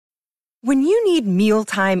When you need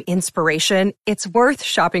mealtime inspiration, it's worth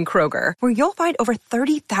shopping Kroger, where you'll find over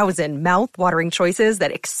 30,000 mouth-watering choices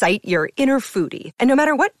that excite your inner foodie. And no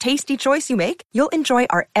matter what tasty choice you make, you'll enjoy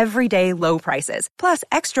our everyday low prices, plus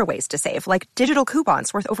extra ways to save, like digital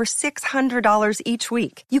coupons worth over $600 each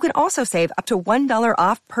week. You can also save up to $1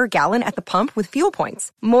 off per gallon at the pump with fuel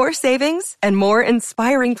points. More savings and more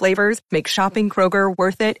inspiring flavors make shopping Kroger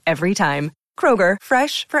worth it every time. Kroger,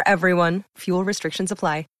 fresh for everyone. Fuel restrictions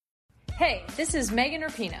apply. Hey, this is Megan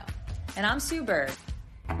Rapinoe. And I'm Sue Bird.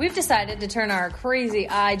 We've decided to turn our crazy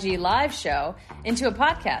IG live show into a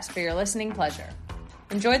podcast for your listening pleasure.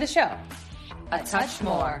 Enjoy the show. A Touch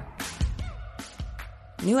More.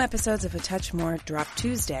 New episodes of A Touch More drop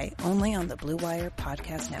Tuesday only on the Blue Wire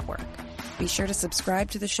Podcast Network. Be sure to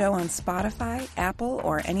subscribe to the show on Spotify, Apple,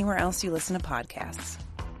 or anywhere else you listen to podcasts.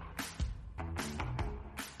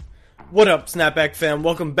 What up, Snapback fam?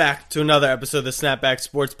 Welcome back to another episode of the Snapback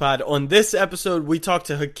Sports Pod. On this episode, we talk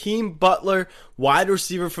to Hakeem Butler, wide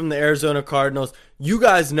receiver from the Arizona Cardinals. You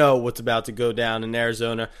guys know what's about to go down in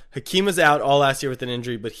Arizona. Hakeem was out all last year with an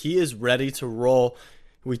injury, but he is ready to roll.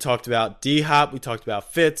 We talked about D-Hop, we talked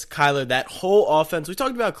about Fitz, Kyler, that whole offense. We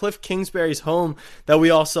talked about Cliff Kingsbury's home that we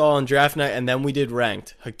all saw on draft night, and then we did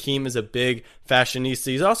ranked. Hakeem is a big fashionista.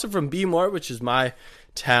 He's also from B-More, which is my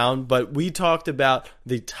town, but we talked about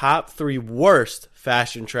the top 3 worst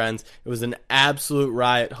fashion trends. It was an absolute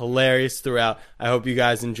riot, hilarious throughout. I hope you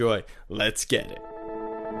guys enjoy. Let's get it.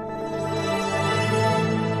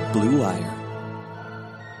 Blue Wire.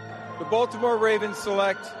 The Baltimore Ravens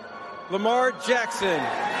select Lamar Jackson.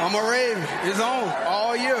 I'm a Raven. It's on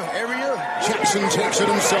all year, every year. Jackson takes it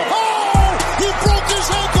himself. Oh! He broke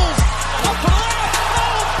his ankles! Oh,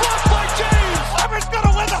 blocked by James! Auburn's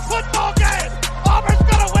gonna win the football game! Auburn's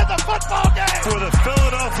gonna win the football game! For the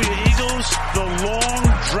Philadelphia Eagles, the long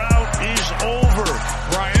drought is over.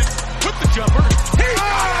 Bryant with the jumper. He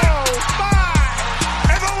got it!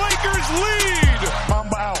 And the Lakers lead!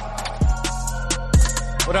 Mamba out.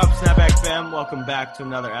 What up, Snapback fam? Welcome back to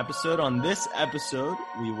another episode. On this episode,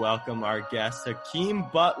 we welcome our guest, Hakeem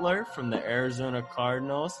Butler from the Arizona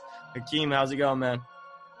Cardinals. Hakeem, how's it going, man?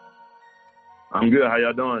 I'm good. How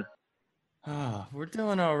y'all doing? We're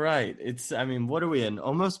doing all right. What are we in?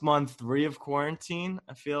 Almost month 3 of quarantine,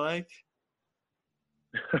 I feel like.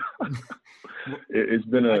 It's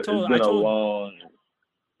been a long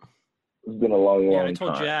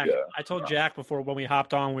time. I told Jack before when we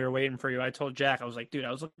hopped on, we were waiting for you. I told Jack, I was like, dude, I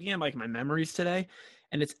was looking at my memories today,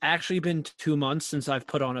 and it's actually been 2 months since I've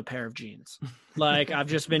put on a pair of jeans. Like, I've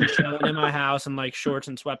just been chilling in my house in like shorts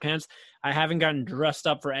and sweatpants. I haven't gotten dressed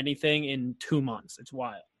up for anything in 2 months. It's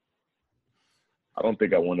wild. I don't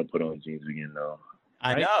think I want to put on jeans again, though.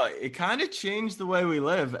 I know. It kind of changed the way we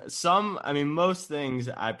live. Most things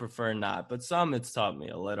I prefer not, but some it's taught me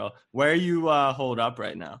a little. Where you hold up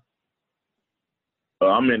right now?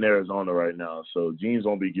 I'm in Arizona right now, so jeans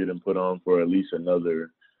won't be getting put on for at least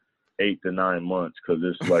another 8 to 9 months because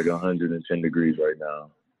it's like 110 degrees right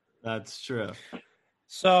now. That's true.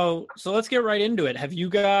 So let's get right into it. Have you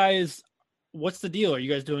guys – what's the deal? Are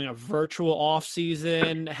you guys doing a virtual off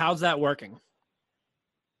season? How's that working?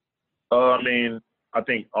 I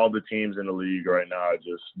think all the teams in the league right now are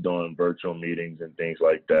just doing virtual meetings and things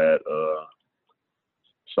like that.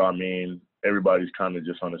 Everybody's kind of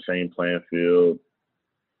just on the same playing field.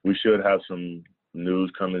 We should have some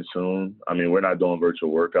news coming soon. We're not doing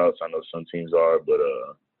virtual workouts. I know some teams are, but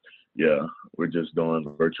we're just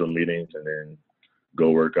doing virtual meetings and then go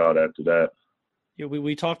work out after that. Yeah,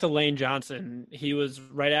 we talked to Lane Johnson. He was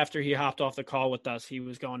right after he hopped off the call with us. He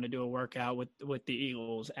was going to do a workout with the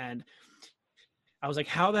Eagles, and I was like,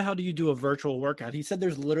 how the hell do you do a virtual workout? He said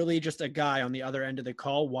there's literally just a guy on the other end of the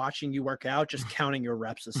call watching you work out, just counting your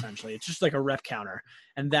reps, essentially. It's just like a rep counter,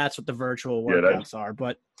 and that's what the virtual workouts are.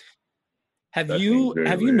 But have you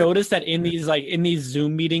noticed that in these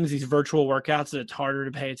Zoom meetings, these virtual workouts, that it's harder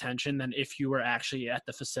to pay attention than if you were actually at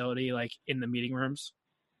the facility, like in the meeting rooms?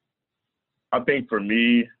 I think for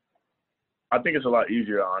me, it's a lot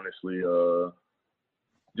easier, honestly.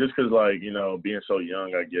 Just because, being so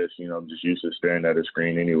young, I guess, I'm just used to staring at a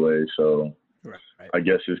screen anyway. So right. I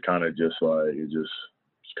guess it's kind of just it just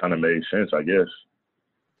kind of made sense, I guess.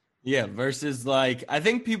 Yeah, versus I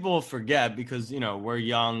think people forget because, we're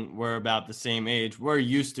young, we're about the same age. We're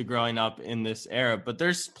used to growing up in this era. But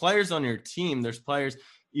there's players on your team. There's players,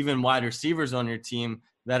 even wide receivers on your team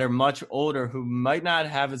that are much older who might not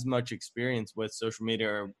have as much experience with social media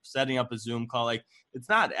or setting up a Zoom call. It's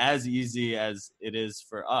not as easy as it is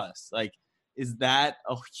for us. Is that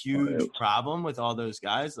a huge problem with all those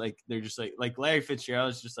guys? They're just like Larry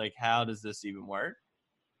Fitzgerald is just how does this even work?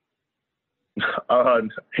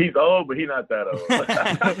 He's old, but he's not that old.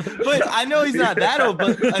 But I know he's not that old,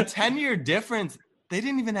 but a 10-year difference. They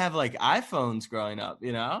didn't even have like iPhones growing up,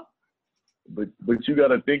 you know? But you got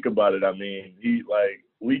to think about it. I mean,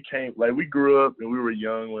 we grew up and we were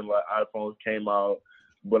young when like iPhones came out.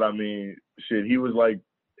 But I mean, shit, he was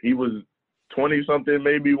 20 something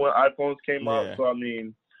maybe when iPhones came out. So I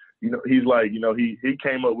mean, you know, he's like, you know, he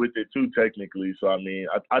came up with it too technically. So I mean,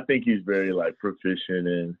 I think he's very like proficient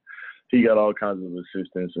and he got all kinds of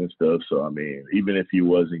assistance and stuff. So I mean, even if he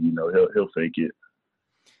wasn't, you know, he'll fake it.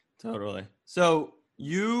 Totally. So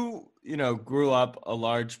you know, grew up a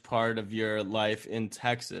large part of your life in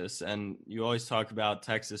Texas, and you always talk about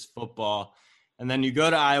Texas football. And then you go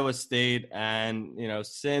to Iowa State, and, you know,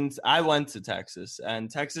 since I went to Texas, and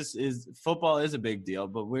Texas football is a big deal,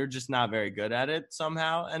 but we're just not very good at it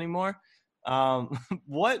somehow anymore.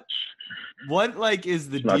 What like is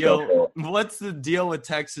the deal? What's the deal with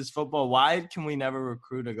Texas football? Why can we never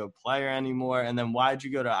recruit a good player anymore? And then why'd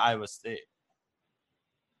you go to Iowa State?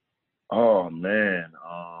 Oh man,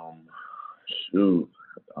 shoot,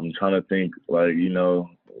 I'm trying to think like, you know,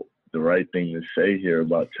 the right thing to say here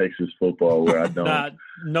about Texas football where I don't.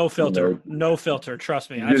 No filter, you know, no filter. Trust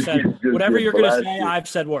me, I've said whatever you're going to say. I've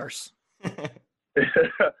said worse.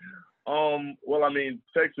 Well, I mean,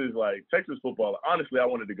 Texas football. Honestly, I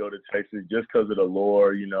wanted to go to Texas just because of the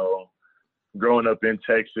lore. You know, growing up in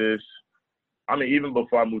Texas. I mean, even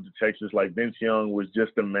before I moved to Texas, like Vince Young was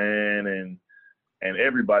just a man, and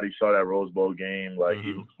everybody saw that Rose Bowl game, like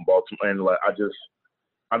even from Baltimore, and like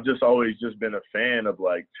I've just always just been a fan of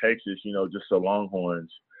like Texas, you know, just the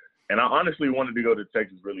Longhorns. And I honestly wanted to go to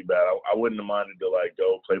Texas really bad. I wouldn't have minded to like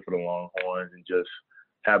go play for the Longhorns and just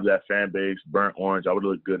have that fan base, burnt orange. I would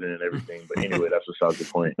look good in it and everything. But anyway, that's besides the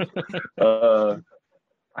point.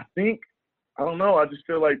 I don't know. I just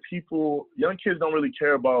feel like young kids don't really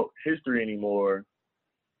care about history anymore,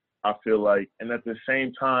 I feel like. And at the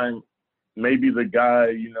same time, maybe the guy,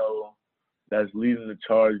 you know, that's leading the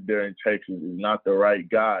charge there in Texas is not the right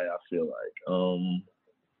guy, I feel like.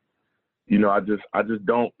 You know, I just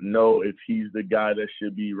don't know if he's the guy that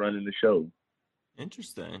should be running the show.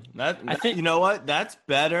 Interesting. I think, you know what? That's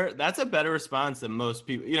better. That's a better response than most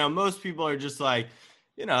people. You know, most people are just like,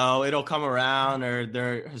 you know, it'll come around, or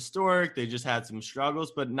they're historic. They just had some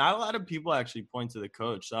struggles, but not a lot of people actually point to the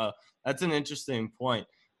coach. So that's an interesting point.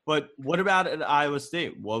 But what about at Iowa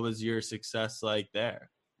State? What was your success like there?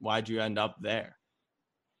 Why'd you end up there?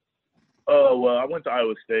 Well, I went to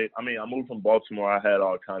Iowa State. I mean, I moved from Baltimore. I had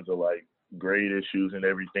all kinds of like grade issues and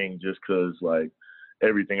everything just because like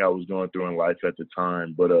everything I was going through in life at the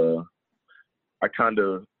time. But I kind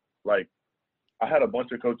of like, I had a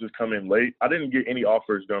bunch of coaches come in late. I didn't get any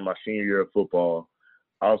offers during my senior year of football.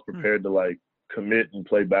 I was prepared to like commit and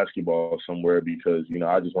play basketball somewhere because, you know,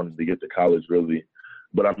 I just wanted to get to college really.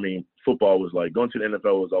 But I mean, football was like, going to the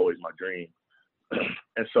NFL was always my dream.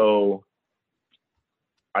 And so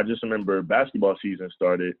I just remember basketball season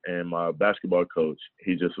started and my basketball coach,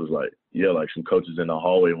 he just was like, yeah, like some coaches in the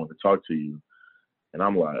hallway want to talk to you. And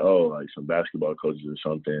I'm like, oh, like some basketball coaches or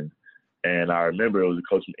something. And I remember it was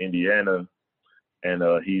a coach from Indiana, and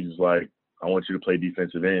he's like, I want you to play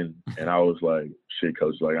defensive end. And I was like, shit,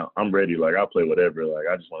 coach, like I'm ready. Like I'll play whatever. Like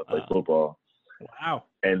I just want to play football. Wow.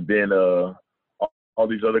 And then all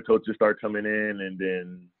these other coaches start coming in, and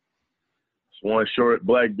then one short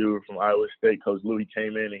black dude from Iowa State, Coach Louis,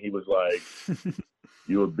 came in and he was like,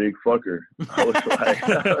 you a big fucker. I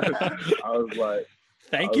was like,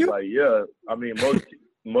 thank you. Like, yeah. I mean,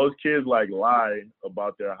 most kids like lie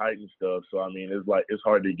about their height and stuff. So I mean, it's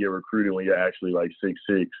hard to get recruited when you're actually like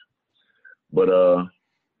 6'6". But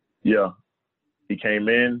yeah, he came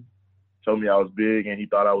in, told me I was big, and he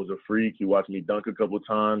thought I was a freak. He watched me dunk a couple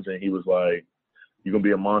times, and he was like, "You're gonna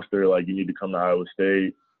be a monster. Like you need to come to Iowa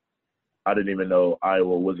State." I didn't even know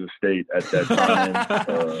Iowa was a state at that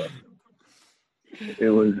time.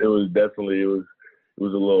 It was a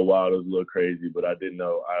little wild. It was a little crazy, but I didn't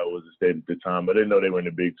know Iowa was a state at the time. I didn't know they were in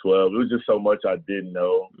the Big 12. It was just so much I didn't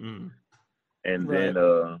know. And then,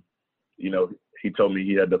 you know, he told me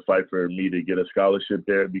he had to fight for me to get a scholarship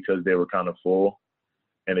there because they were kind of full.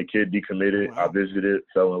 And the kid decommitted. Wow. I visited,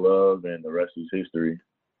 fell in love, and the rest is history.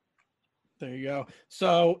 There you go.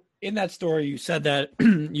 So in that story, you said that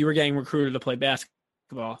you were getting recruited to play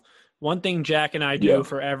basketball. One thing Jack and I do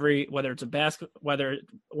for every,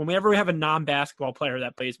 whenever we have a non-basketball player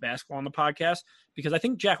that plays basketball on the podcast, because I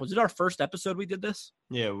think, Jack, was it our first episode we did this?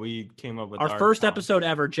 Yeah, we came up with our first episode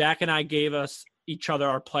ever. Jack and I gave us each other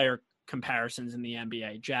our player comparisons in the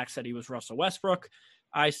NBA. Jack said he was Russell Westbrook.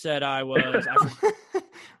 I said I was.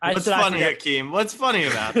 What's funny, Hakeem? What's funny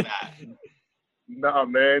about that? Nah,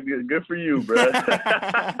 man, good for you, bro.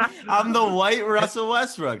 I'm the white Russell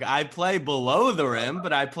Westbrook. I play below the rim,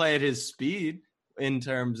 but I play at his speed in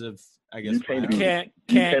terms of, I guess. You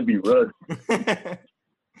can't be rushed.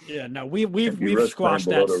 Yeah, no, we've squashed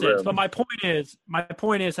that since. But my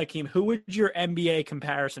point is, Hakeem, who would your NBA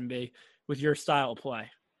comparison be with your style of play?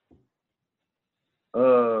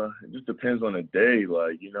 It just depends on the day.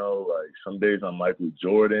 Like, some days I'm Michael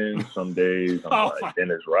Jordan, some days I'm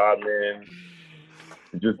Dennis Rodman.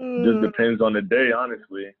 It just depends on the day,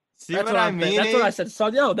 honestly. See that's what I mean? That's what I said.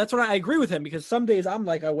 So, that's what I agree with him, because some days I'm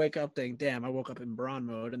like, I wake up thinking, damn, I woke up in Bron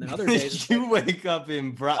mode, and then other days you wake up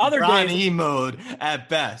in Bronny mode at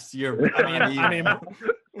best. You're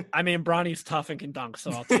Bronny's tough and can dunk,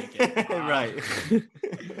 so I'll take it. Right.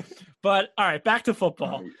 But all right, back to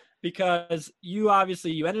football, because you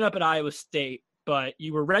ended up at Iowa State, but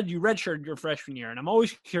you redshirted your freshman year, and I'm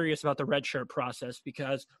always curious about the redshirt process,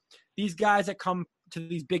 because these guys that come to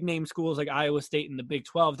these big name schools like Iowa State and the Big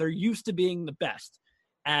 12, they're used to being the best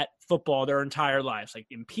at football their entire lives, like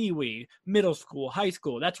in Pee Wee, middle school, high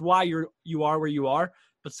school. That's why you are where you are.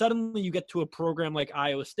 But suddenly you get to a program like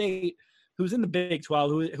Iowa State, who's in the Big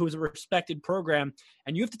 12, who's a respected program,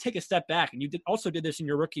 and you have to take a step back. And you also did this in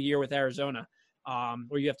your rookie year with Arizona,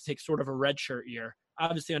 where you have to take sort of a redshirt year,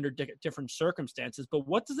 obviously under different circumstances. But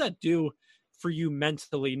what does that do for you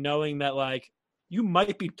mentally, knowing that, like, you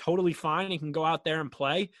might be totally fine and can go out there and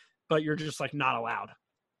play, but you're just, like, not allowed?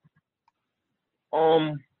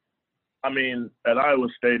 I mean, at Iowa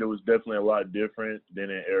State, it was definitely a lot different than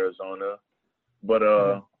in Arizona. But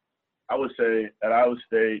I would say at Iowa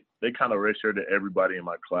State, they kind of redshirted everybody in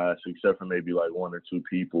my class except for maybe, like, one or two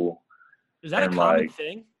people. Is that a common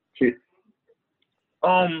thing?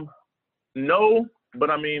 No, but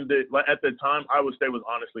I mean, at the time, Iowa State was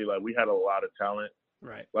honestly, like, we had a lot of talent.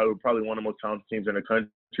 Right. Like, we're probably one of the most talented teams in the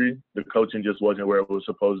country. The coaching just wasn't where it was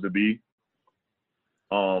supposed to be.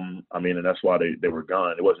 I mean, and that's why they were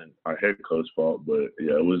gone. It wasn't our head coach's fault, but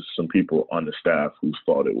yeah, it was some people on the staff whose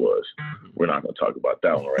fault it was. We're not going to talk about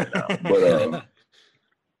that one right now.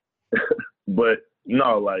 But, but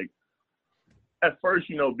no, like, at first,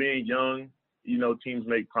 being young, teams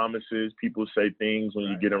make promises. People say things when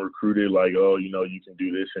you get them recruited, like, oh, you can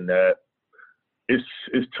do this and that. It's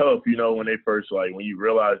tough, when they first, like, when you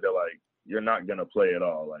realize that, like, you're not going to play at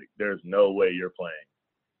all. Like, there's no way you're playing.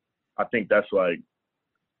 I think that's, like,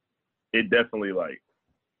 it definitely, like,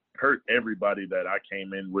 hurt everybody that I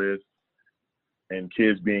came in with. And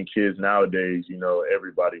kids being kids nowadays,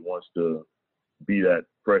 everybody wants to be that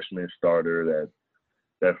freshman starter,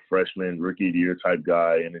 that freshman rookie of the year type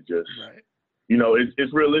guy. And it just,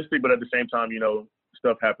 it's realistic, but at the same time,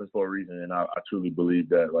 stuff happens for a reason. And I truly believe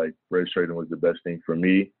that, like, redshirting was the best thing for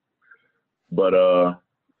me. But, I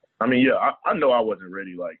mean, yeah, I know I wasn't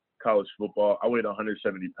ready. Like, college football, I weighed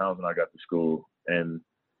 170 pounds when I got to school. And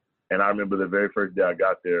I remember the very first day I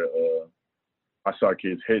got there, I saw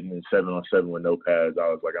kids hitting in 7-on-7 with no pads. I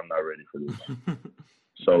was like, I'm not ready for this.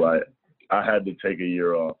 So, like, I had to take a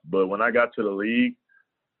year off. But when I got to the league,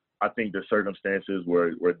 I think the circumstances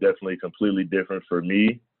were definitely completely different for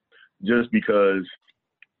me, just because,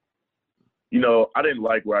 I didn't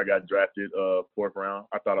like where I got drafted, 4th round.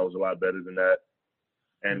 I thought I was a lot better than that.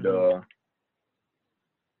 And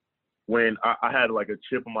when I had, like, a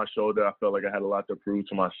chip on my shoulder, I felt like I had a lot to prove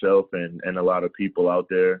to myself and a lot of people out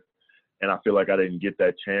there. And I feel like I didn't get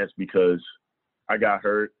that chance because I got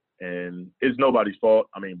hurt. And it's nobody's fault,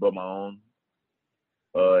 but my own.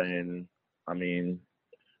 And, I mean,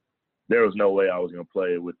 there was no way I was going to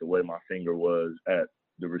play with the way my finger was at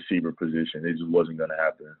the receiver position. It just wasn't going to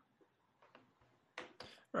happen.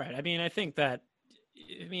 Right. I mean, I think that,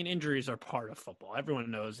 injuries are part of football. Everyone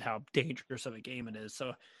knows how dangerous of a game it is.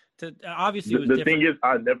 So, obviously, it was the thing is,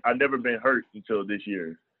 I've never been hurt until this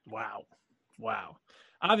year. Wow.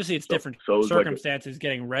 Obviously, it's different circumstances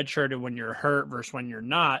getting redshirted when you're hurt versus when you're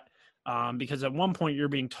not. Because at one point you're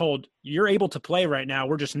being told you're able to play right now.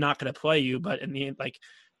 We're just not going to play you. But in the end, like,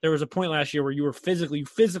 there was a point last year where you were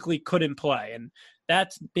physically couldn't play. And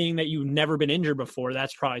that's being that you've never been injured before.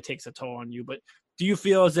 That's probably takes a toll on you. But do you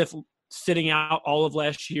feel as if sitting out all of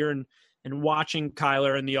last year and watching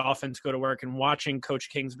Kyler and the offense go to work and watching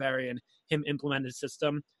Coach Kingsbury and him implement his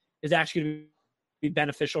system is actually going to be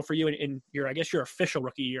beneficial for you in your, I guess, your official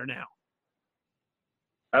rookie year now?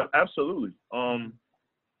 Absolutely.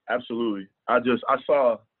 Absolutely. I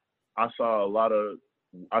saw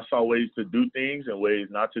ways to do things and ways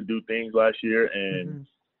not to do things last year. And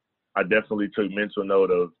I definitely took mental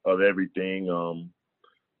note of everything.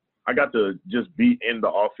 I got to just be in the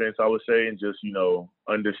offense, I would say, and just,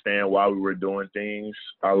 understand why we were doing things.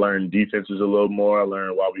 I learned defenses a little more. I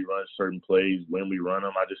learned why we run certain plays, when we run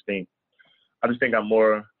them. I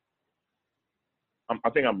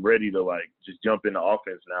think I'm ready to just jump into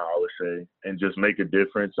offense now, I would say, and just make a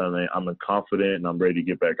difference. I mean, I'm confident and I'm ready to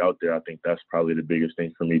get back out there. I think that's probably the biggest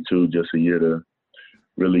thing for me too, just a year to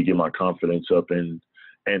really get my confidence up and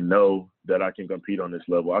know that I can compete on this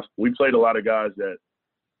level. We played a lot of guys that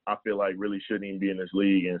I feel like really shouldn't even be in this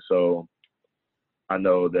league, and so I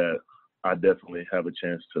know that I definitely have a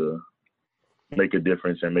chance to make a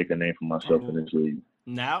difference and make a name for myself in this league.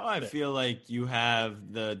 Now I feel like you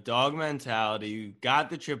have the dog mentality, you got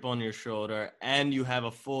the chip on your shoulder, and you have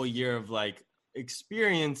a full year of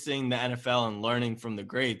experiencing the NFL and learning from the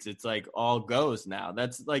greats. It's all goes now.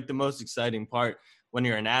 That's the most exciting part when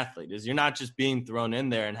you're an athlete, is you're not just being thrown in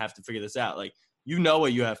there and have to figure this out. You know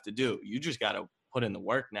what you have to do. You just got to put in the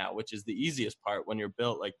work now, which is the easiest part when you're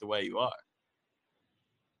built the way you are.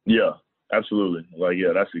 Yeah. Absolutely.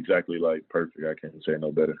 That's exactly perfect. I can't say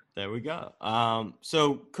no better. There we go.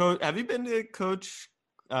 So have you been to Coach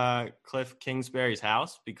Cliff Kingsbury's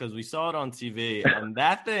house? Because we saw it on TV and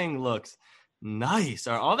that thing looks nice.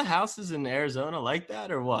 Are all the houses in Arizona like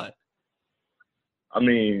that or what? I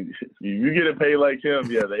mean, you get paid like him,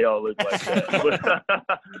 yeah, they all look like that.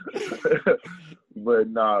 But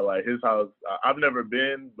nah, his house, I've never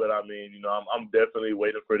been, but I mean, I'm definitely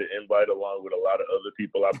waiting for the invite along with a lot of other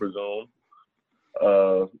people, I presume.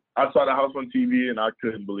 I saw the house on TV and I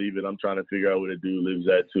couldn't believe it. I'm trying to figure out where the dude lives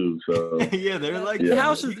at too. So yeah, they're the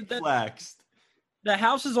house is flexed. The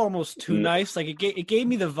house is almost too nice. It gave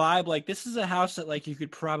me the vibe this is a house that you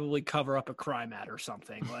could probably cover up a crime at or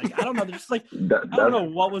something. I don't know, just I don't know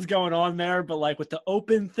what was going on there, but with the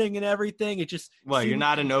open thing and everything, it just. Well, you're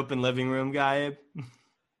not an open living room guy,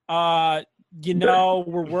 Abe?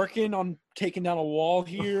 We're working on taking down a wall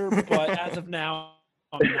here, but as of now,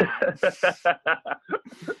 I'm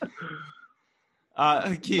not.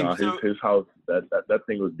 Hakeem, his house, that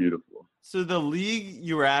thing was beautiful. So the league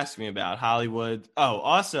you were asking me about, Hollywood. Oh,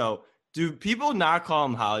 also, do people not call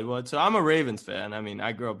him Hollywood? So I'm a Ravens fan. I mean,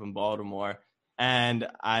 I grew up in Baltimore, and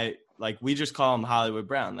we just call him Hollywood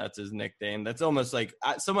Brown. That's his nickname. That's almost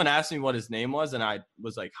someone asked me what his name was, and I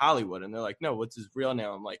was like, Hollywood. And they're like, no, what's his real name?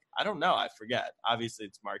 I'm like, I don't know. I forget. Obviously,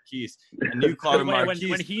 it's Marquise. And you called him Marquise.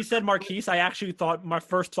 When he said Marquise, I actually thought my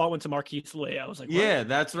first thought went to Marquise Lee. I was like, what? Yeah,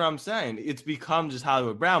 that's what I'm saying. It's become just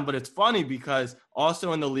Hollywood Brown. But it's funny because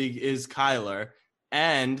also in the league is Kyler.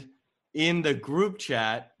 And in the group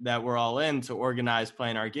chat that we're all in to organize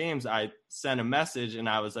playing our games, I sent a message and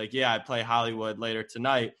I was like, yeah, I play Hollywood later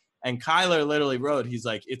tonight. And Kyler literally wrote, he's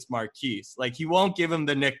like, it's Marquise. He won't give him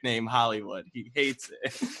the nickname Hollywood. He hates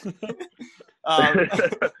it.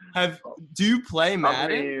 Do you play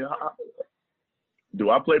Madden?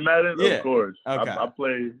 Do I play Madden? Yeah. Of course. Okay. I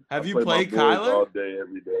play. Have you play played my boys Kyler? All day,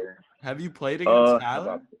 every day. Have you played against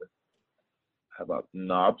Kyler?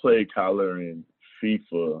 No, I played Kyler in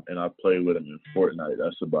FIFA, and I played with him in Fortnite.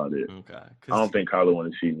 That's about it. Okay. I don't think Kyler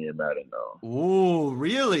want to see me in Madden, though. Ooh,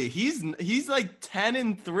 really? He's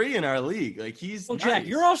 10-3 in our league. He's well, Jack,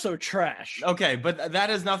 you're also trash. Okay, but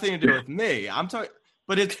that has nothing to do with me. I'm talking.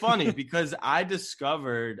 But it's funny because I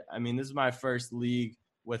discovered. I mean, this is my first league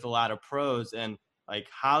with a lot of pros, and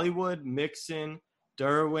Hollywood, Mixon,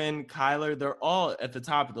 Derwin, Kyler, they're all at the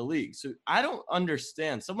top of the league. So I don't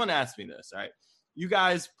understand. Someone asked me this, all right? You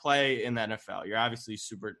guys play in the NFL. You're obviously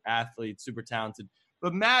super athletes, super talented.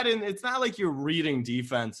 But Madden, it's not like you're reading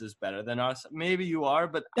defenses better than us. Maybe you are,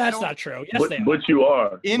 but that's not true. Yes, they are. But you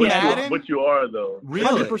are. Madden? But you are, though.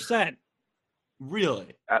 Really? 100%.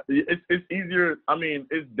 Really? It's easier. I mean,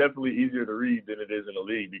 it's definitely easier to read than it is in the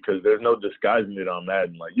league because there's no disguising it on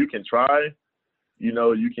Madden. You can try. You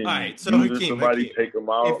can all right, so use somebody, take them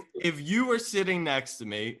out. If you were sitting next to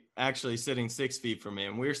me, actually sitting 6 feet from me,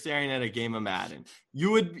 and we were staring at a game of Madden,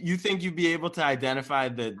 you think you'd be able to identify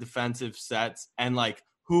the defensive sets and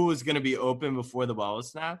who was going to be open before the ball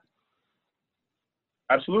was snapped?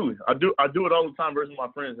 Absolutely. I do it all the time versus my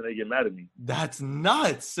friends, and they get mad at me. That's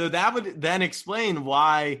nuts. So that would then explain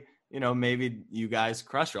why maybe you guys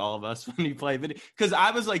crush all of us when you play video. Because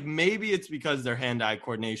I was like, maybe it's because their hand-eye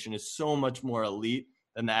coordination is so much more elite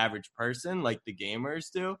than the average person, like the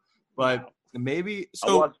gamers do. But maybe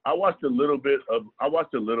so. I watched a little bit of what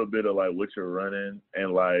you're running,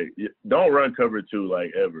 and don't run cover 2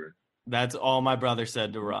 ever. That's all my brother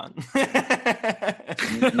said to run. Never,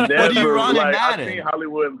 what do you run in Madden?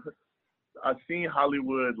 I've seen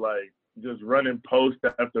Hollywood just running post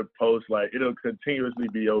after post. Like, it'll continuously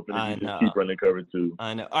be open if you just keep running cover 2.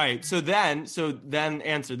 I know. All right. So then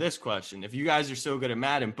answer this question. If you guys are so good at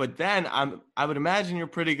Madden, but then I would imagine you're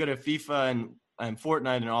pretty good at FIFA and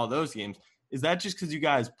Fortnite and all those games. Is that just because you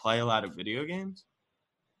guys play a lot of video games?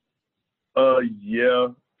 Yeah.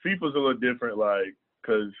 FIFA's a little different, like,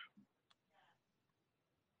 because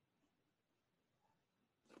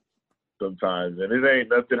sometimes, and it ain't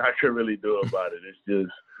nothing I can really do about it. It's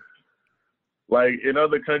just, like, in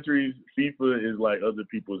other countries, FIFA is like other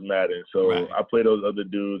people's Madden. So right. I play those other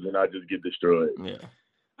dudes, and I just get destroyed. Yeah.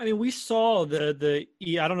 I mean, we saw I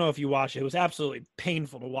don't know if you watched it. It was absolutely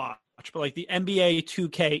painful to watch. But like the NBA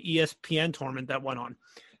 2K ESPN tournament that went on,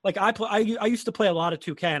 like I used to play a lot of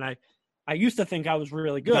 2K, and I used to think I was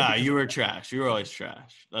really good. Nah, you were trash. You were always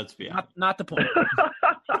trash. Let's be honest. Not the point.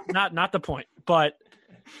 not the point. But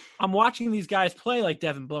I'm watching these guys play like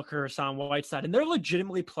Devin Booker, Hassan Whiteside, and they're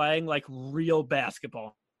legitimately playing like real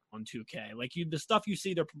basketball on 2K. Like the stuff you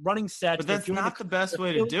see, they're running sets. But that's not the best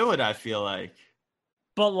way to do it, I feel like.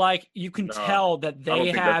 But like you can tell that they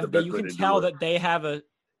have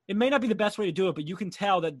it may not be the best way to do it, but you can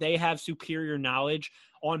tell that they have superior knowledge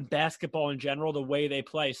on basketball in general, the way they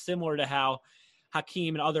play, similar to how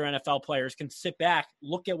Hakeem and other NFL players can sit back,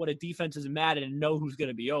 look at what a defense is mad at, and know who's going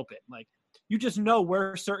to be open. Like, you just know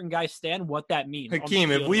where certain guys stand, what that means.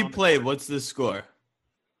 Hakeem, if we played, what's the score?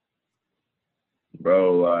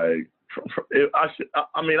 Bro, like, I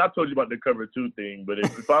told you about the cover 2 thing, but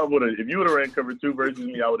if you would have ran cover 2 versus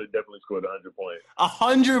me, I would have definitely scored 100 points.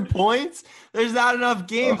 100 points? There's not enough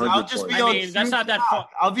games. I'll just be on. That's not that far.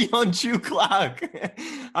 I'll be on Chew Clock.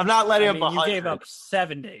 I'm not letting up 100. You gave up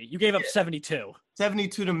 70. You gave up 72.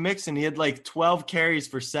 72 to Mixon. He had like 12 carries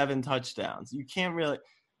for 7 touchdowns. You can't really.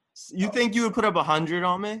 You think you would put up 100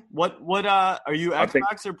 on me? What? Are you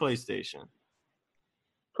Xbox or PlayStation?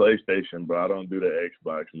 PlayStation, bro. I don't do the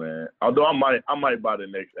Xbox, man. Although I might buy the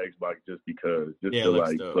next Xbox just to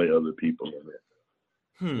like play other people in it.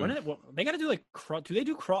 They got to do like do they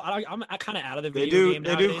do cross? I'm kind of out of the video game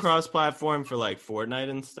nowadays. They do cross-platform for like Fortnite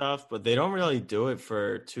and stuff, but they don't really do it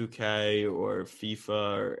for 2K or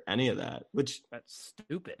FIFA or any of that. Which that's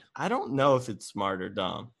stupid. I don't know if it's smart or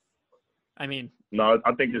dumb. I mean, no,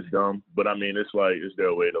 I think it's dumb, but I mean, it's like, is there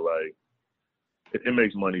a way to like? It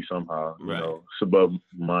makes money somehow, you know. It's above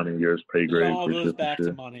mine and yours pay grade. It all goes back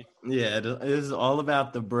to money. Yeah, it is all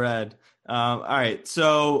about the bread. All right,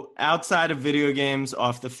 so outside of video games,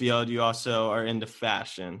 off the field, you also are into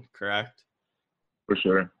fashion, correct? For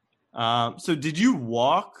sure. So did you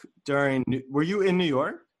walk were you in New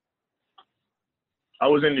York? I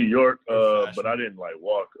was in New York, but I didn't like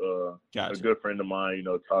walk. Gotcha. A good friend of mine, you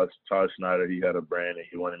know, Todd Snyder, he had a brand and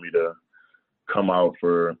he wanted me to come out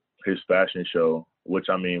for his fashion show, which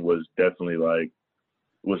I mean was definitely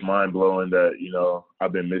was mind blowing that, you know,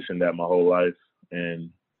 I've been missing that my whole life.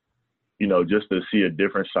 And, you know, just to see a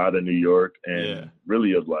different side of New York and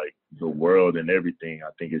really of like the world and everything,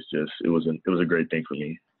 I think it was a great thing for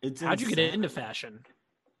me. How'd you get into fashion?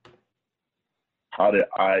 How did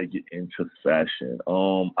I get into fashion?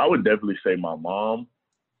 I would definitely say my mom.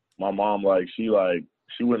 My mom, she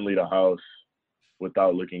wouldn't leave the house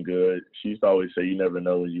without looking good. She used to always say, you never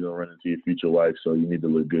know when you're going to run into your future wife, so you need to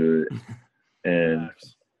look good. And,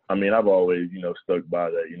 I mean, I've always, you know, stuck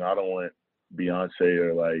by that. You know, I don't want Beyonce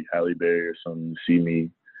or, like, Halle Berry or something to see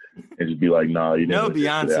me and just be like, nah, you didn't.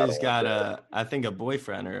 Beyonce's got I think a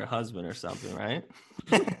boyfriend or a husband or something, right?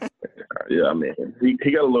 Yeah, I mean,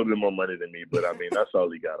 he got a little bit more money than me, but I mean, that's all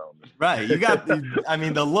he got on me. Right. You got, I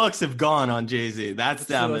mean, the looks have gone on Jay-Z. That's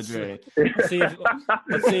down the drain. Let's see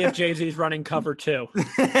if Jay-Z's running cover 2.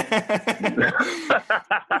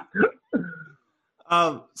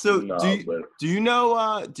 Do you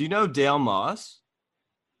know Dale Moss?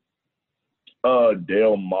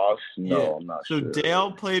 Dale Moss? No, yeah. I'm not sure. So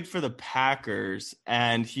Dale played for the Packers,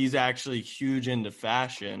 and he's actually huge into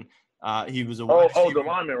fashion. He was a wide receiver.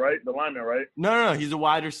 The lineman, right? No, he's a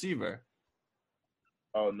wide receiver.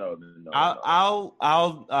 Oh no.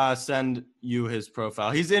 I'll send you his profile.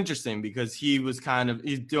 He's interesting because he's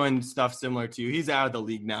doing stuff similar to you. He's out of the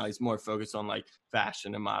league now. He's more focused on like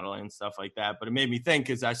fashion and modeling and stuff like that. But it made me think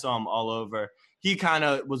because I saw him all over. He kind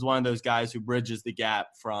of was one of those guys who bridges the gap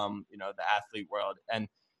from, you know, the athlete world, and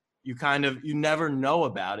you never know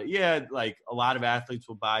about it. Yeah, like a lot of athletes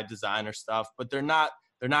will buy designer stuff, but they're not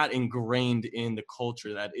ingrained in the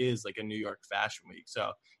culture that is like a New York Fashion Week.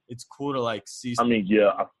 So it's cool to like see. I mean,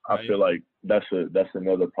 yeah, I feel like that's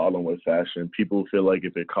another problem with fashion. People feel like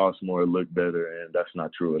if it costs more, it look better, and that's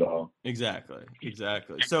not true at all. Exactly.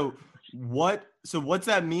 So what's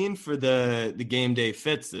that mean for the game day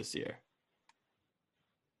fits this year?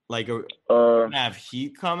 Like, have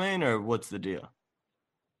heat coming, or what's the deal?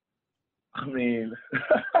 I mean,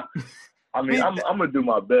 I'm gonna do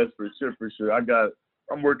my best for sure.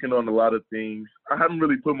 I'm working on a lot of things. I haven't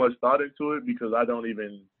really put much thought into it because I don't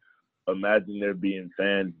even imagine there being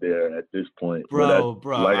fans there at this point. Bro.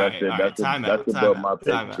 Like I said, that's above my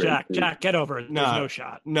pay grade. Jack, get over it. There's no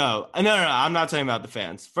shot. No. I'm not talking about the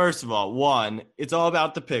fans. First of all, one, it's all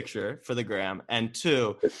about the picture for the gram, and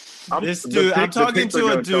two, I'm talking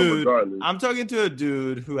to a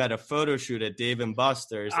dude who had a photo shoot at Dave and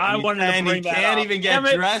Buster's. And he can't even get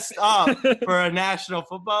dressed up for a National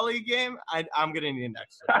Football League game. I'm gonna need an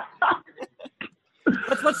extra.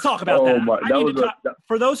 Let's talk about that.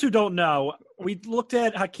 For those who don't know, we looked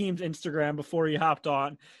at Hakeem's Instagram before he hopped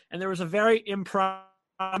on, and there was a very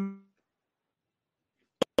impromptu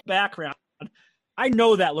background. I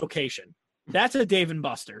know that location. That's a Dave and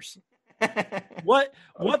Buster's. What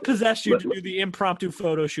possessed you to do the impromptu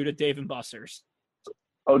photo shoot at Dave and Buster's?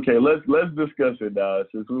 Okay, let's discuss it now.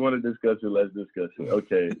 Since we want to discuss it, let's discuss it.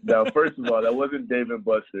 Okay. Now, first of all, that wasn't Dave and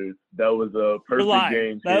Buster's. That was a Perfect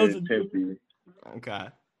Game in Tempe. Okay.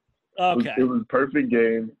 It was Perfect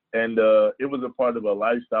Game, and it was a part of a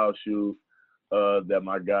lifestyle shoot that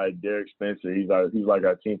my guy Derek Spencer. He's like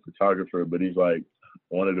our team photographer, but he's like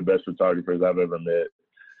one of the best photographers I've ever met.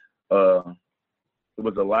 It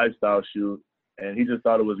was a lifestyle shoot, and he just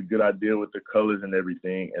thought it was a good idea with the colors and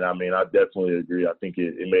everything. And I mean, I definitely agree. I think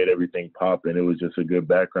it made everything pop, and it was just a good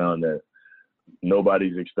background that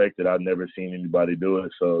nobody's expected. I've never seen anybody do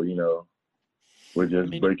it, so we're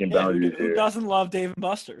just breaking boundaries here. Who doesn't love Dave and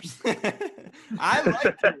Buster's? I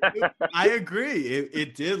liked it. I agree.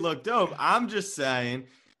 It did look dope. I'm just saying,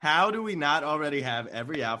 how do we not already have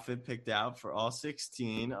every outfit picked out for all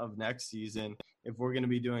 16 of next season if we're going to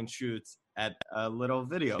be doing shoots at a little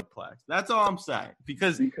videoplex? That's all I'm saying.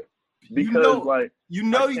 Because you can go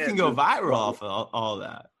viral off of all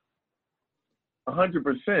that.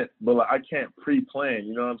 100%. But I can't pre-plan.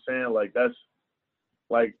 You know what I'm saying? Like, that's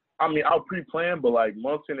like, I mean, I'll pre-plan, but like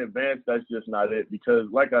months in advance, that's just not it. Because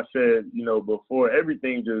like I said, before,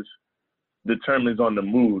 everything just determines on the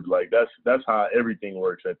mood. Like that's how everything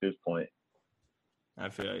works at this point. I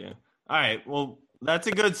feel you. All right. Well, that's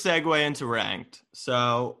a good segue into Ranked.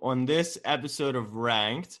 So on this episode of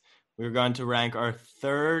Ranked, we're going to rank our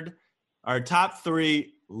top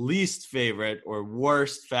 3 least favorite or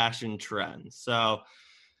worst fashion trends. So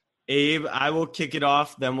Abe, I will kick it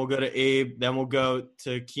off. Then we'll go to Abe. Then we'll go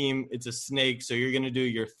to Keem. It's a snake. So you're going to do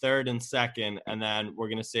your third and second, and then we're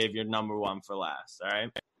going to save your number 1 for last. All right?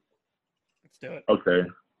 Let's do it. Okay.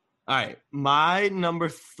 All right. My number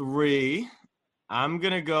 3, I'm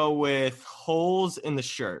going to go with holes in the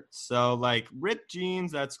shirt. So, like, ripped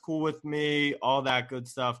jeans, that's cool with me, all that good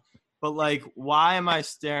stuff. But, like, why am I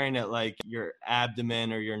staring at, like, your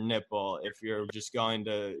abdomen or your nipple if you're just going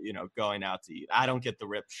to, going out to eat? I don't get the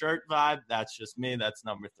ripped shirt vibe. That's just me. That's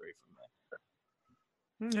number 3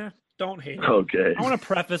 for me. Yeah, don't hate it. Okay. I want to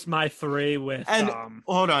preface my 3 with...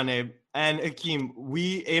 hold on, Abe. And Hakeem,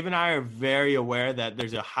 Abe and I are very aware that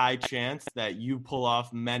there's a high chance that you pull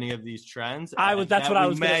off many of these trends. That's what I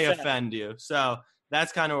was going to say. May offend you. So...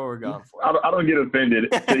 that's kind of what we're going for. I don't get offended.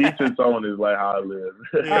 To each his own is like how I live.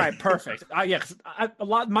 All right, perfect.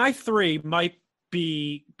 My 3 might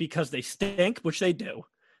be because they stink, which they do,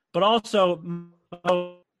 but also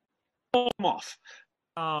off.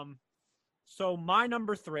 So my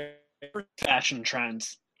number 3, fashion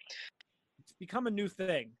trends. It's become a new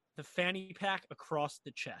thing. The fanny pack across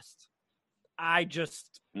the chest. I like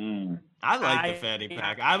the fanny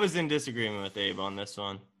pack. I was in disagreement with Abe on this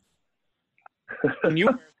one. Can you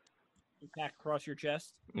pack across your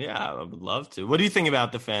chest? Yeah, I would love to. What do you think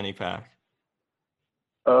about the fanny pack?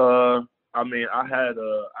 I mean, I had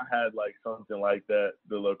like something like that,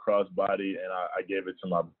 the little crossbody, and I gave it to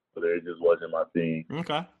my brother. It just wasn't my thing.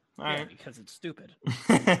 Okay, all right, because it's stupid.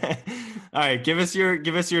 All right, give us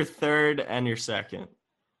your third and your second.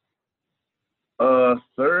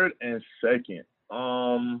 Third and second.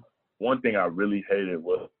 One thing I really hated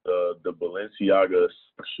was the Balenciaga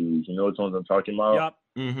shoes. You know what ones I'm talking about? Yep.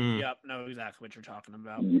 Mm-hmm. Yep. Know exactly what you're talking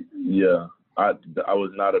about. Yeah. I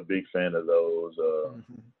was not a big fan of those.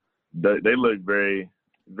 They look very,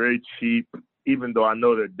 very cheap, even though I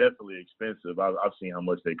know they're definitely expensive. I've seen how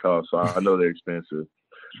much they cost, so I know they're expensive.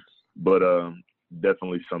 But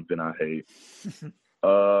definitely something I hate.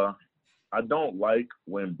 I don't like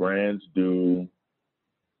when brands do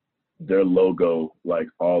their logo like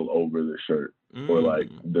all over the shirt or like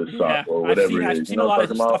the sock or whatever it is. I've seen a lot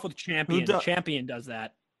of stuff with Champion. Champion does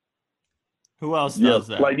that. Who else does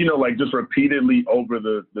that? Like, like just repeatedly over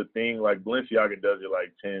the thing. Like Balenciaga does it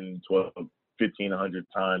like 10, 12, 1,500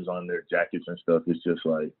 times on their jackets and stuff. It's just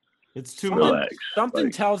like, it's too relax. Something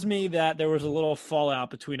like, tells me that there was a little fallout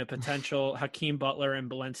between a potential Hakeem Butler and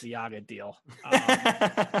Balenciaga deal.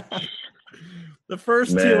 The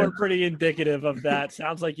first two are pretty indicative of that.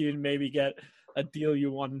 Sounds like you'd maybe get a deal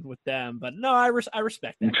you won with them, but no, I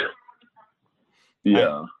respect that. Yeah.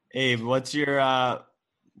 Right. Abe, what's your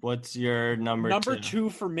number two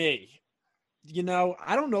for me? You know,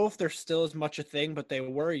 I don't know if they're still as much a thing, but they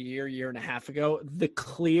were a year and a half ago. The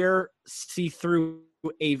clear see-through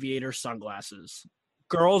aviator sunglasses.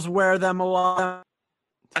 Girls wear them a lot.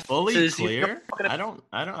 Fully clear?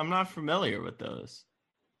 I'm not familiar with those.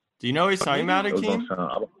 Do you know what he's talking about, Hakeem?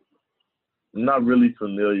 I'm not really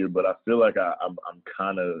familiar, but I feel like I'm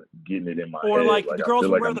kind of getting it in my head. Or like the girls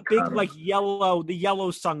who wear I'm the big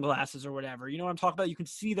yellow sunglasses or whatever. You know what I'm talking about? You can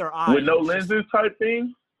see their eyes. With no lenses type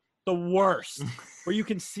thing? The worst, where you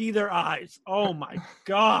can see their eyes. Oh my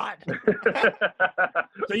God.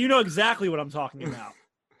 So you know exactly what I'm talking about.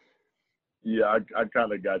 Yeah, I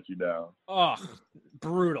kind of got you down. Oh,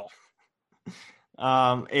 brutal.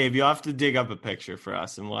 Abe, you'll have to dig up a picture for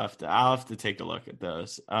us, and I'll have to take a look at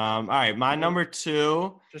those. All right, my number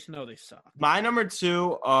two. Just know they suck. My number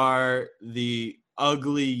two are the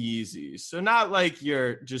ugly Yeezys. So not like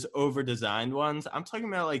your just over-designed ones. I'm talking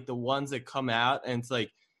about like the ones that come out, and it's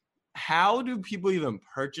like, how do people even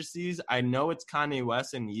purchase these? I know it's Kanye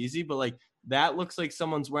West and Yeezy, but like that looks like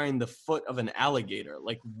someone's wearing the foot of an alligator.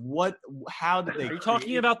 Like what? How did they? Are you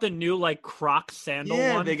talking about the new like Crocs sandal one?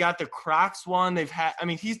 Yeah, they got the Crocs one.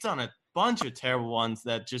 He's done a bunch of terrible ones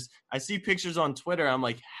that just, I see pictures on Twitter. I'm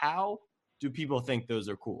like, how do people think those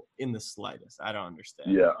are cool in the slightest? I don't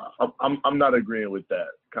understand. Yeah, I'm not agreeing with that.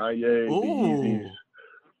 Kanye, the Yeezys.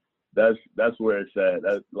 That's where it's at.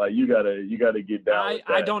 That's like you gotta get down.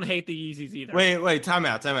 I don't hate the Yeezys either. Wait, time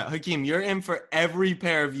out. Hakeem, you're in for every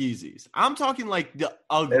pair of Yeezys. I'm talking like the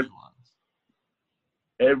ugly ones.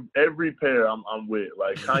 Every pair I'm with.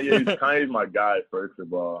 Like Kanye's my guy, first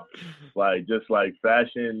of all. Like just like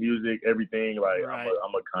fashion, music, everything. Like right.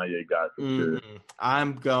 I'm a Kanye guy for sure.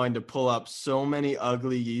 I'm going to pull up so many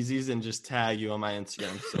ugly Yeezys and just tag you on my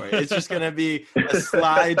Instagram story. It's just gonna be a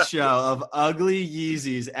slideshow of ugly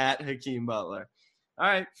Yeezys at Hakeem Butler. All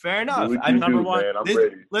right, fair enough. Number one. Man, I'm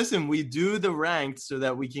ready. Listen, we do the ranked so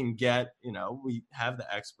that we can get, we have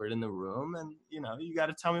the expert in the room, and you got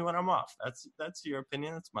to tell me when I'm off. That's your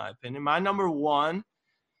opinion. That's my opinion. My number one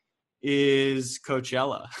is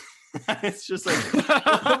Coachella. It's just like,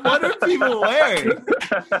 what are people wearing?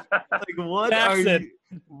 Like, what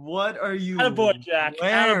are you Attaboy, Jack.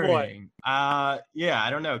 wearing? Yeah, I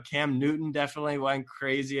don't know. Cam Newton definitely went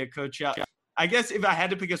crazy at Coachella. I guess if I had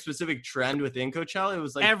to pick a specific trend within Coachella, it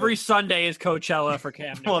was like every Sunday is Coachella for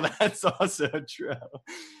Cam Newton. Well, that's also true.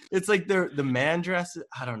 It's like the man dresses.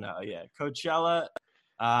 I don't know. Yeah, Coachella.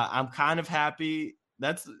 I'm kind of happy.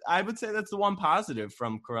 I would say that's the one positive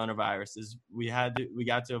from coronavirus is we got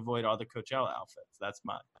to avoid all the Coachella outfits. That's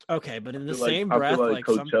mine. Okay, but in the same breath, I feel like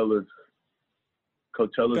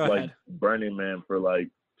Coachella's like Burning Man for like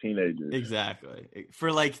teenagers. Exactly.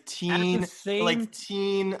 For like teen,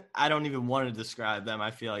 I don't even want to describe them. I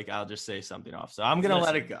feel like I'll just say something off. So I'm going to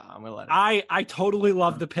let it go. I totally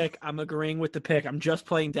love the pick. I'm agreeing with the pick. I'm just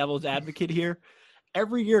playing devil's advocate here.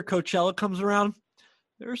 Every year Coachella comes around,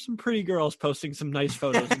 there are some pretty girls posting some nice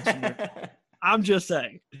photos. I'm just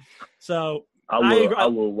saying. So I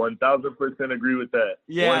will 1,000% agree with that.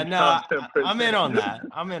 Yeah, 1,000%. No, I'm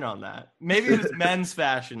in on that. Maybe it's men's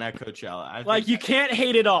fashion at Coachella. You can't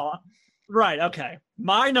hate it all. Right, okay.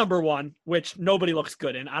 My number one, which nobody looks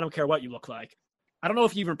good in, I don't care what you look like. I don't know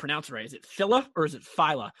if you even pronounce it right. Is it Fila or is it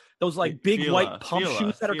Fila? Those like big white pump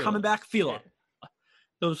shoes that are coming back? Fila. Yeah.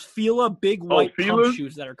 Those Fila big white pump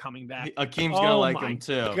shoes that are coming back. Hakeem's gonna like them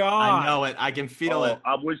too. God. I know it. I can feel it.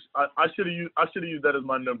 I wish I should have used that as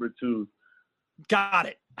my number two. Got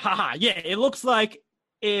it. Haha. Yeah, it looks like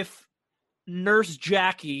if Nurse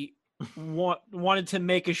Jackie wanted to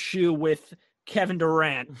make a shoe with Kevin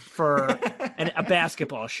Durant for a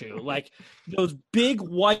basketball shoe. Like those big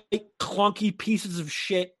white clunky pieces of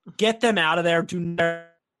shit. Get them out of there.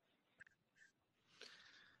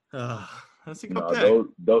 That's a good pick.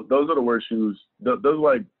 Those are the worst shoes. Those are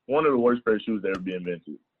like one of the worst pair of shoes that ever be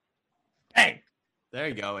invented. Hey. There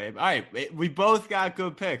you go, Abe. All right, we both got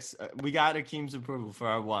good picks. We got Hakeem's approval for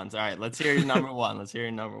our ones. All right, let's hear your number one.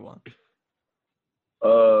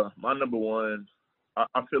 My number one,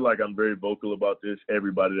 I feel like I'm very vocal about this.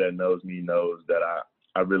 Everybody that knows me knows that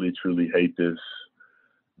I really truly hate this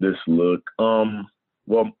look. Well,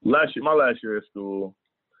 my last year at school,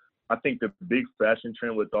 I think the big fashion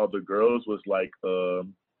trend with all the girls was like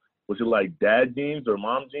was it like dad jeans or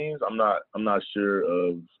mom jeans? I'm not sure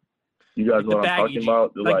of. You guys know what I'm talking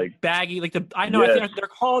about? They're like baggy, like I know. Yes. I think they're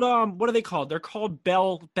called what are they called? They're called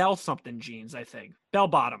bell something jeans. I think bell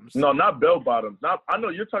bottoms. No, not bell bottoms. I know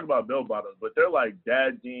you're talking about bell bottoms, but they're like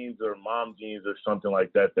dad jeans or mom jeans or something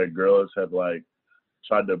like that girls have like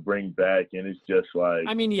tried to bring back, and it's just like.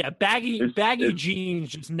 I mean, yeah, baggy jeans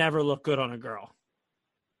just never look good on a girl.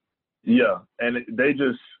 Yeah, and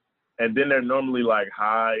and then they're normally like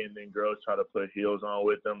high, and then girls try to put heels on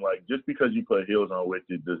with them. Like, just because you put heels on with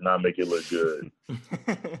it does not make it look good.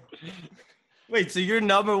 Wait, so your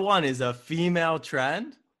number one is a female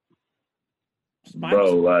trend?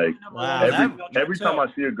 Bro, like, wow, every time I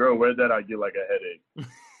see a girl wear that, I get like a headache.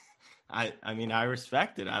 I mean, I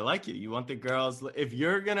respect it. I like it. You want the girls, if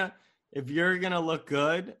you're gonna look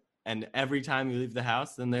good, and every time you leave the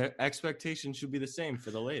house, then their expectations should be the same for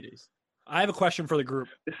the ladies. I have a question for the group.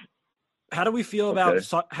 How do we feel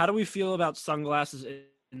about sunglasses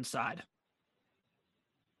inside?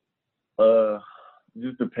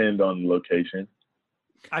 Just depend on the location.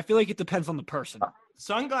 I feel like it depends on the person.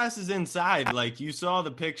 Sunglasses inside, like you saw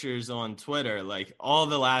the pictures on Twitter, like all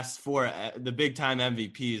the last the big time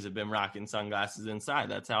MVPs have been rocking sunglasses inside.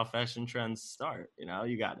 That's how fashion trends start. You know,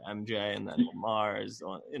 you got MJ and then Lamar is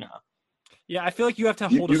on, you know. Yeah, I feel like you have to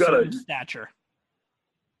hold a certain stature.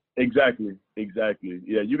 Exactly.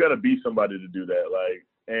 Yeah, you got to be somebody to do that. Like,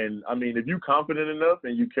 and I mean, if you're confident enough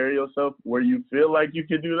and you carry yourself where you feel like you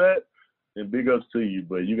can do that, then big ups to you.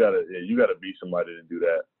 But you gotta be somebody to do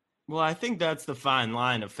that. Well, I think that's the fine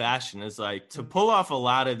line of fashion is like to pull off a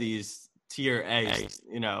lot of these tier A,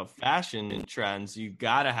 fashion trends. You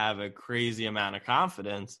got to have a crazy amount of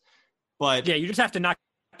confidence. But yeah, you just have to not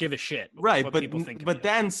give a shit. Right, but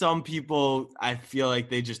then some people, I feel like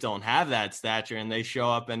they just don't have that stature, and they show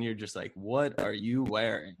up, and you're just like, "What are you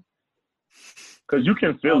wearing?" Because you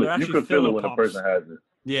can feel it. You can feel it when a person has it.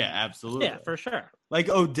 Yeah, absolutely. Yeah, for sure. Like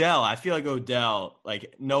Odell, I feel like Odell,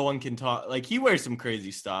 like no one can talk. Like he wears some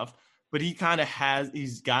crazy stuff, but he kind of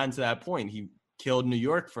he's gotten to that point. He killed New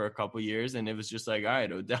York for a couple of years, and it was just like, all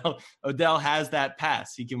right, Odell has that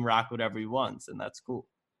pass. He can rock whatever he wants, and that's cool.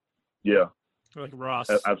 Yeah. Like Ross.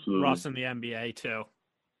 Absolutely. Ross in the NBA too.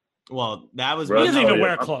 Well, that was. He doesn't even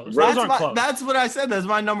wear clothes. That's what I said. That's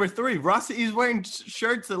my number 3. Ross, he's wearing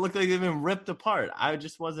shirts that look like they've been ripped apart. I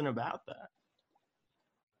just wasn't about that.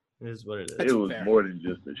 It is what it is. It was more than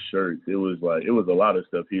just the shirts. It was a lot of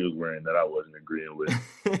stuff he was wearing that I wasn't agreeing with.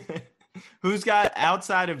 Who's got,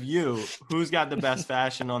 outside of you, who's got the best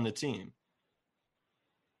fashion on the team?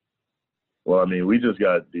 Well, I mean, we just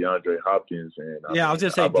got DeAndre Hopkins. I was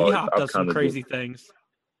going to say D-Hop does some crazy things.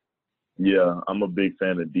 Yeah, I'm a big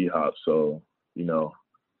fan of D-Hop, so,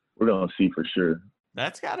 we're going to see for sure.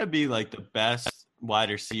 That's got to be, like, the best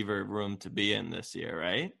wide receiver room to be in this year,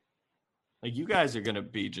 right? Like, you guys are going to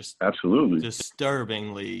be just absolutely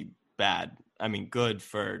disturbingly bad. I mean, good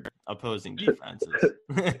for opposing defenses.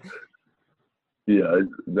 Yeah,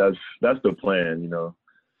 that's the plan,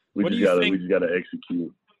 We just got to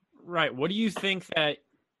execute. Right. What do you think that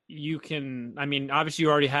you can – I mean, obviously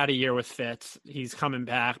you already had a year with Fitz. He's coming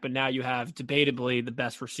back, but now you have debatably the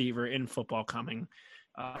best receiver in football coming.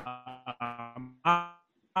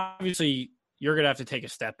 Obviously, you're going to have to take a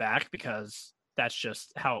step back because that's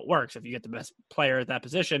just how it works. If you get the best player at that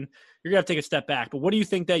position, you're going to have to take a step back. But what do you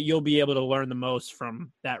think that you'll be able to learn the most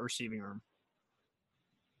from that receiving room?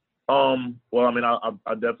 Well, I mean,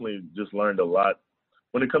 I definitely just learned a lot.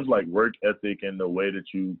 When it comes to like work ethic and the way that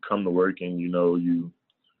you come to work and,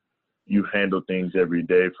 you handle things every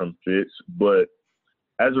day from Fitz. But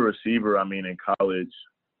as a receiver, I mean, in college,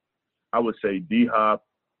 I would say D-Hop,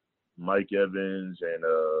 Mike Evans, and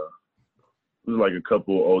there's like a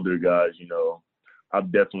couple older guys,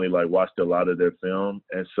 I've definitely like watched a lot of their film.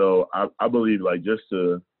 And so I believe like just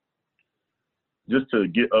to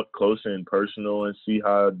get up close and personal and see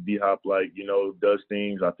how D-Hop does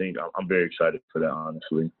things, I think I'm very excited for that,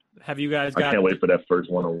 honestly. Have you guys I can't wait for that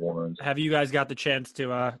first one-on-ones. Have you guys got the chance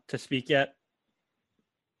to speak yet?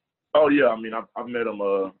 Oh yeah, I mean I've met him.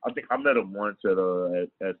 I think I met him once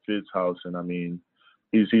at Fitz's house, and I mean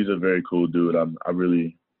he's a very cool dude. I'm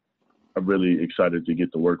really excited to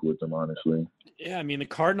get to work with him, honestly. Yeah, I mean the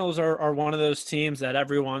Cardinals are one of those teams that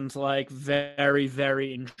everyone's like very,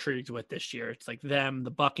 very intrigued with this year. It's like them,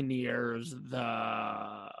 the Buccaneers,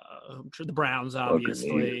 the Browns,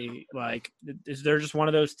 obviously. Like they're just one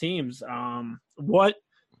of those teams.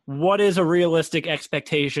 What is a realistic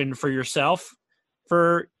expectation for yourself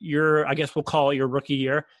for your, I guess we'll call it your rookie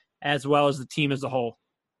year, as well as the team as a whole?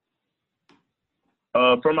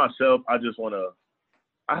 For myself, I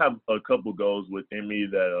have a couple goals within me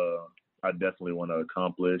that I definitely want to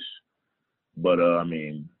accomplish. But I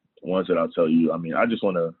mean, ones that I'll tell you, I mean, I just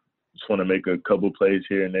want to make a couple plays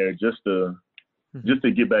here and there just to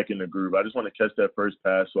get back in the groove. I just want to catch that first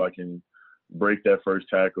pass so I can break that first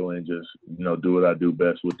tackle and just, you know, do what I do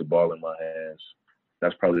best with the ball in my hands.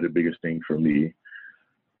 That's probably the biggest thing for me.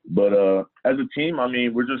 But as a team, I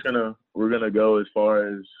mean, we're gonna go as far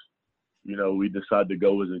as, you know, we decide to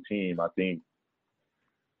go as a team. I think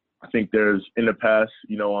there's, in the past,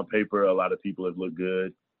 you know, on paper, a lot of people have looked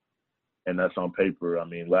good, and that's on paper. I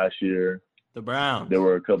mean, last year, the Browns, there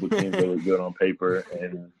were a couple teams that looked good on paper,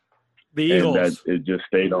 and the Eagles. And that it just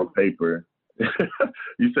stayed on paper.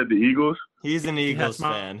 You said the Eagles? He's an Eagles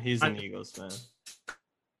fan. He's an Eagles fan.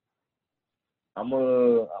 I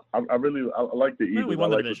like the Eagles. I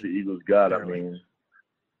like what the Eagles got. I mean,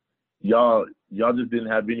 y'all just didn't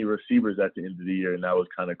have any receivers at the end of the year, and that was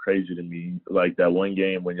kind of crazy to me. Like that one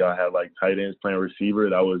game when y'all had like tight ends playing receiver,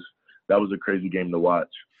 that was a crazy game to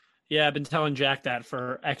watch. Yeah, I've been telling Jack that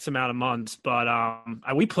for X amount of months, but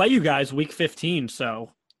we play you guys week 15, so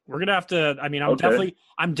we're gonna have to. I mean, I'm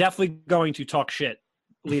definitely going to talk shit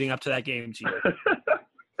leading up to that game to you.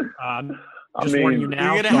 Just warning you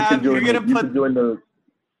now. You're gonna put.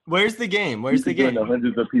 Where's the game? Where's the game?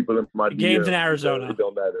 Hundreds of people in my. The game's in Arizona. It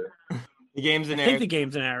don't matter. The game's in. I think the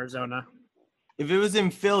game's in Arizona. If it was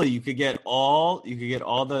in Philly, you could get all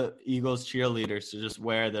the Eagles cheerleaders to just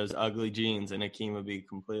wear those ugly jeans, and Akeem would be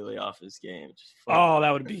completely off his game. Oh,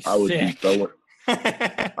 that would be sick.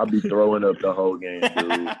 I'd be throwing up the whole game,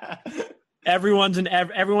 dude.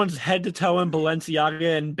 Everyone's head to toe in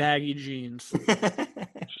Balenciaga and baggy jeans.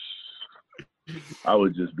 I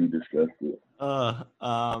would just be disgusted. All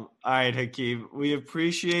right, Hakeem. We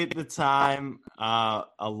appreciate the time a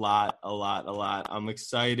lot. I'm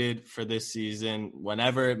excited for this season,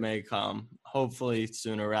 whenever it may come. Hopefully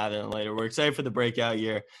sooner rather than later. We're excited for the breakout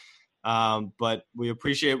year. But we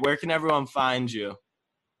appreciate. Where can everyone find you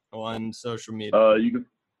on social media? You can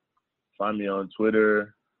find me on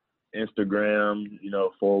Twitter, Instagram,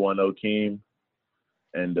 410Keem.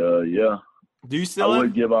 And yeah. Do you still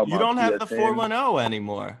have, you don't have the 410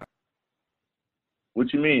 anymore.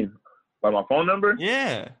 What you mean? Like my phone number?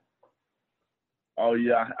 Yeah. Oh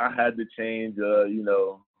yeah, I had to change.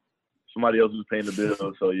 Somebody else was paying the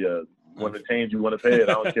bill, so yeah. Want to change? You want to pay it?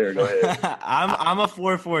 I don't care. Go ahead. I'm a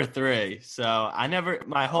 443, so I never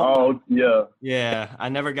I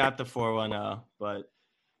never got the 410. But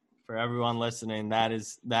for everyone listening, that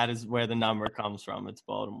is where the number comes from. It's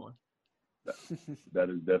Baltimore. That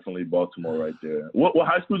is definitely Baltimore right there. What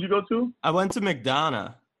high school did you go to? I went to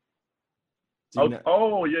McDonough. Yeah. Okay.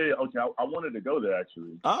 I wanted to go there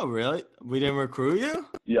actually. Oh, really? We didn't recruit you?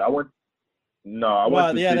 Yeah, I went. No, I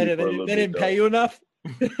went. Yeah, they didn't pay you enough.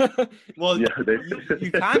 Well, yeah,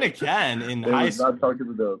 you kind of can in high school. Not talking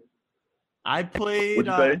to them. I played.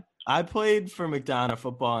 What'd you say? I played for McDonough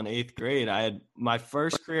football in 8th grade. I had my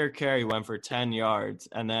first career carry went for 10 yards,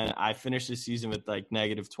 and then I finished the season with like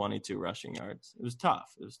negative 22 rushing yards. It was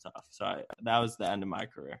tough. So that was the end of my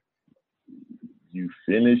career. You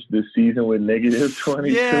finished the season with negative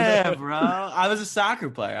 22? Yeah, bro. I was a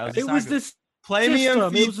soccer player. Play me in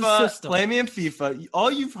FIFA.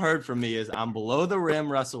 All you've heard from me is I'm below the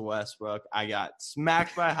rim Russell Westbrook. I got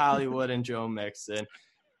smacked by Hollywood and Joe Mixon.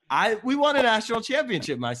 We won a national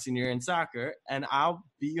championship my senior year in soccer, and I'll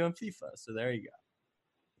beat you in FIFA. So there you go.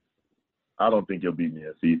 I don't think you'll beat me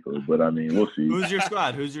at FIFA, but I mean, we'll see. Who's your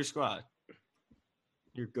squad?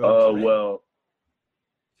 Your well,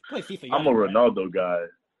 play FIFA. I'm a Ronaldo guy.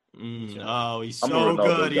 He's so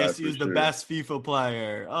good. He was the best FIFA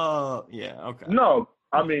player. Oh, yeah. Okay. No,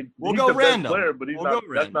 I mean, we'll he's go the random. Best player, but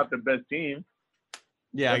that's not the best team.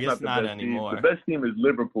 Yeah, I guess not anymore. The best team is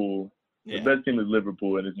Liverpool. Yeah. The best team is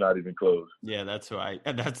Liverpool, and it's not even close. Yeah, that's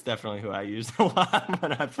definitely who I use a lot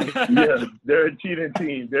when I play. Yeah, they're a cheating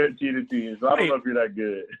team. So I don't know if you're that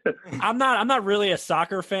good. I'm not really a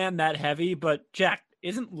soccer fan that heavy, but Jack,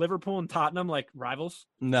 isn't Liverpool and Tottenham like rivals?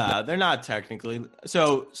 No, they're not technically.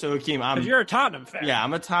 So Akeem, you're a Tottenham fan. Yeah,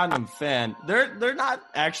 I'm a Tottenham fan. They're not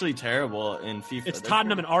actually terrible in FIFA. It's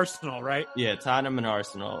Tottenham and Arsenal, right? Yeah, Tottenham and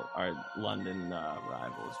Arsenal are London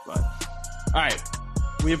rivals. But all right.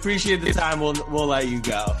 We appreciate the time. We'll let you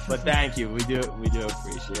go, but thank you. We do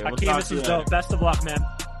appreciate it. Hakeem, this was dope. Best of luck, man.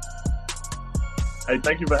 Hey,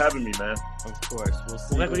 thank you for having me, man. Of course, we'll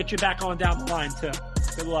see. We'll get you back on down the line too.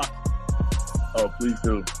 Good luck. Oh, please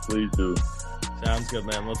do. Sounds good,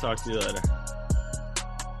 man. We'll talk to you later.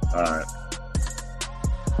 All right.